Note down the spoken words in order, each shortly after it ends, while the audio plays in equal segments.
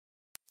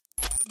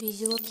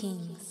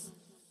Vizualkingz.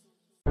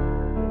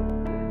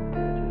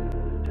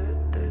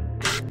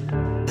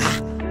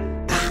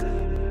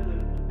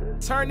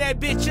 Turn that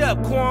bitch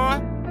up,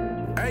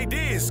 Quan. Hey,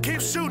 Diz,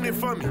 keep shooting it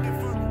for me.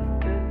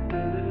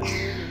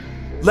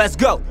 Let's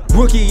go.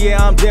 Rookie,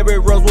 yeah, I'm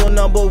Derrick Rose, well,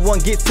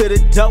 #1, get to the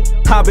dope.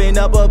 Hopping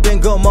up in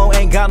Gomo,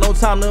 ain't got no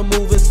time to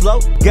move it slow.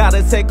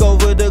 Gotta take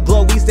over the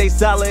globe, we stay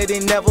solid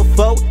and never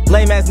fold.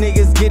 Lame ass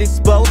niggas get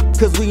exposed,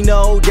 cause we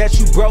know that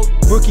you broke.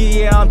 Rookie,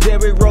 yeah, I'm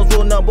Derrick Rose,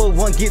 well,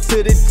 #1, get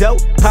to the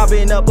dope.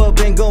 Hopping up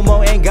in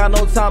Gomo, ain't got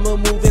no time to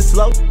move it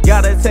slow.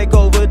 Gotta take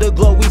over the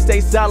globe, we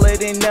stay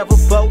solid and never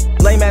fold.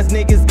 Lame ass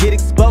niggas get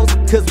exposed,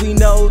 cause we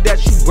know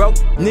that you broke.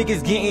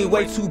 Niggas getting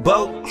way too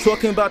bold,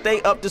 talking about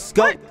they up the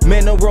scope.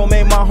 Man, the road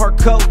made my heart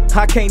cold,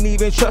 I can't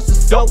even trust the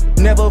scope.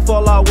 Never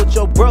fall out with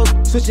your bros,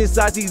 switching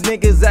sides, these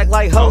niggas act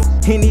like hoes.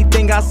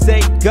 Anything I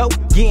say, go,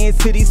 get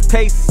into these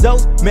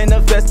pesos.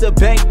 Manifest the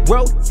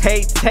bankroll,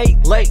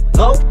 AyeeTay, lay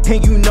low.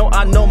 And you know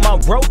I know my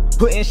rope,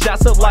 putting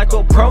shots up like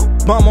a pro.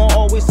 Mama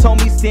always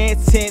told me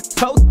stand 10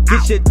 toes,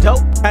 get your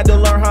dope. Had to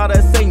learn how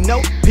to say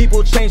no.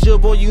 People change your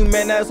boy, you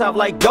man, that's how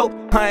like go.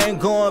 I ain't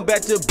going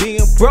back to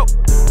being broke.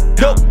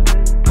 Nope,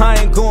 I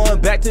ain't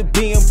going back to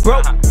being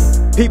broke.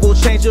 People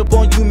change up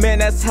on you, man,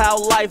 that's how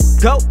life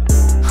go.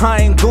 I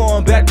ain't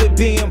going back to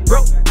being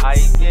broke. I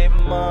get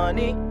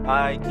money,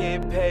 I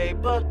get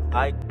paper.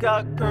 I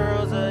got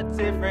girls of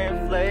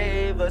different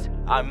flavors.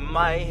 I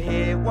might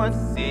hit one,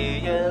 see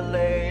you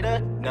later.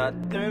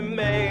 Nothing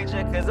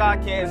major, cause I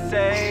can't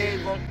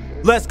save them.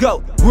 Let's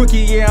go. Rookie,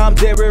 yeah, I'm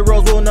Derrick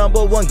Rose, well,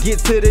 #1, get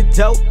to the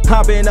dope.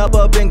 Hopping up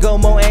in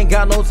Gomo, ain't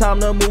got no time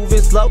to move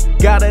it slow.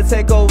 Gotta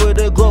take over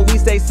the globe, we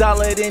stay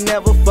solid and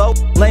never fold.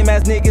 Lame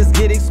ass niggas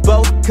get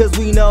exposed, cause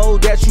we know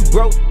that you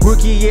broke.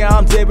 Rookie, yeah,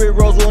 I'm Derrick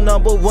Rose, well,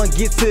 #1,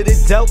 get to the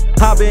dope.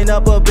 Hopping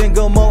up in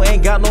Gomo,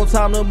 ain't got no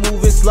time to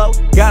move it slow.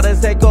 Gotta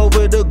take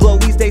over the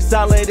globe, we stay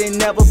solid and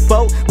never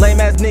fold.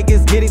 Lame ass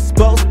niggas get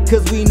exposed,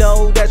 cause we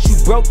know that you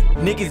broke.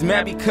 Niggas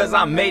mad because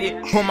I made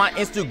it. On my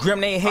Instagram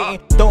they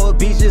hating, throwing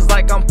beats just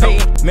like I'm paying.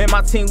 Man,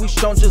 my team, we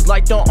strong just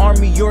like the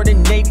Army or the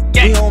Navy.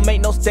 We don't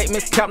make no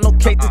statements, cap no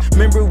cases.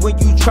 Remember when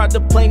you tried to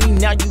play me,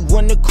 now you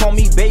wanna call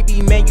me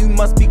baby. Man, you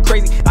must be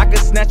crazy. I could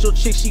snatch your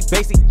chick, she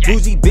basic.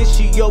 Bougie bitch,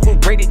 she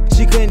overrated.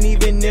 She couldn't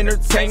even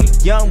entertain me.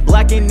 Young,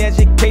 black, and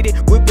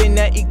educated, whipping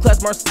that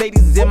E-Class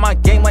Mercedes. In my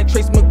game like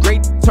Trace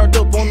McGrady. Turned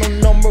up on the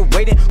number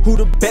waiting. Who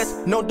the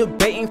best? No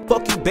debating.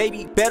 Fuck you,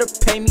 baby, better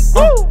pay me.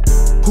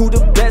 Who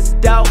the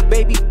best out,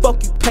 baby?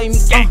 Fuck you, pay me.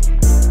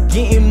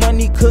 Getting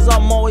money cause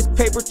I'm always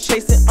paper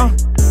chasing.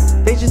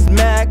 They just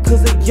mad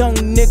cause a young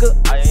nigga.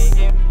 I ain't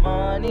get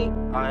money,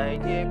 I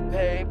ain't get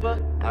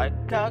paper. I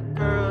got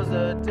girls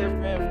of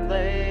different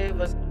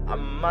flavors. I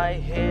might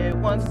hit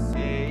one,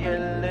 see you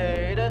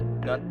later.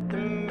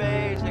 Nothing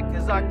major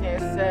cause I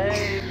can't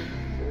save.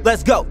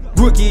 Let's go.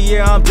 Rookie,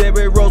 yeah, I'm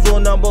Derrick Rose, well,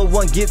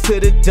 #1, get to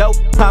the dope.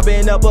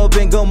 Hopping up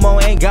in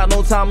Gomo, ain't got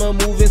no time to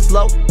move it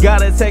slow.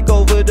 Gotta take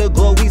over the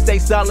globe, we stay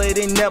solid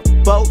and never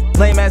fold.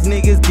 Lame ass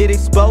niggas get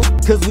exposed,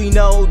 cause we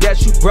know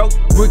that you broke.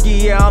 Rookie,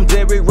 yeah, I'm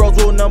Derrick Rose,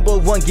 well,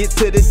 #1, get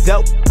to the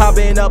dope.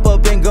 Hopping up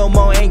in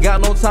Gomo, ain't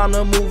got no time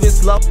to move it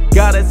slow.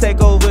 Gotta take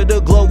over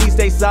the globe, we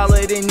stay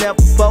solid and never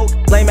fold.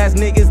 Lame ass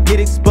niggas get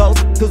exposed,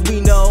 cause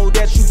we know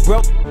that you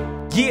broke.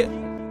 Yeah,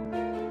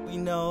 we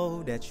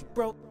know that you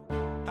broke.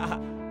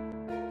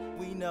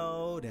 We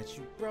know that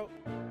you broke.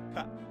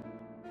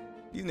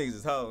 These niggas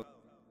is hoes.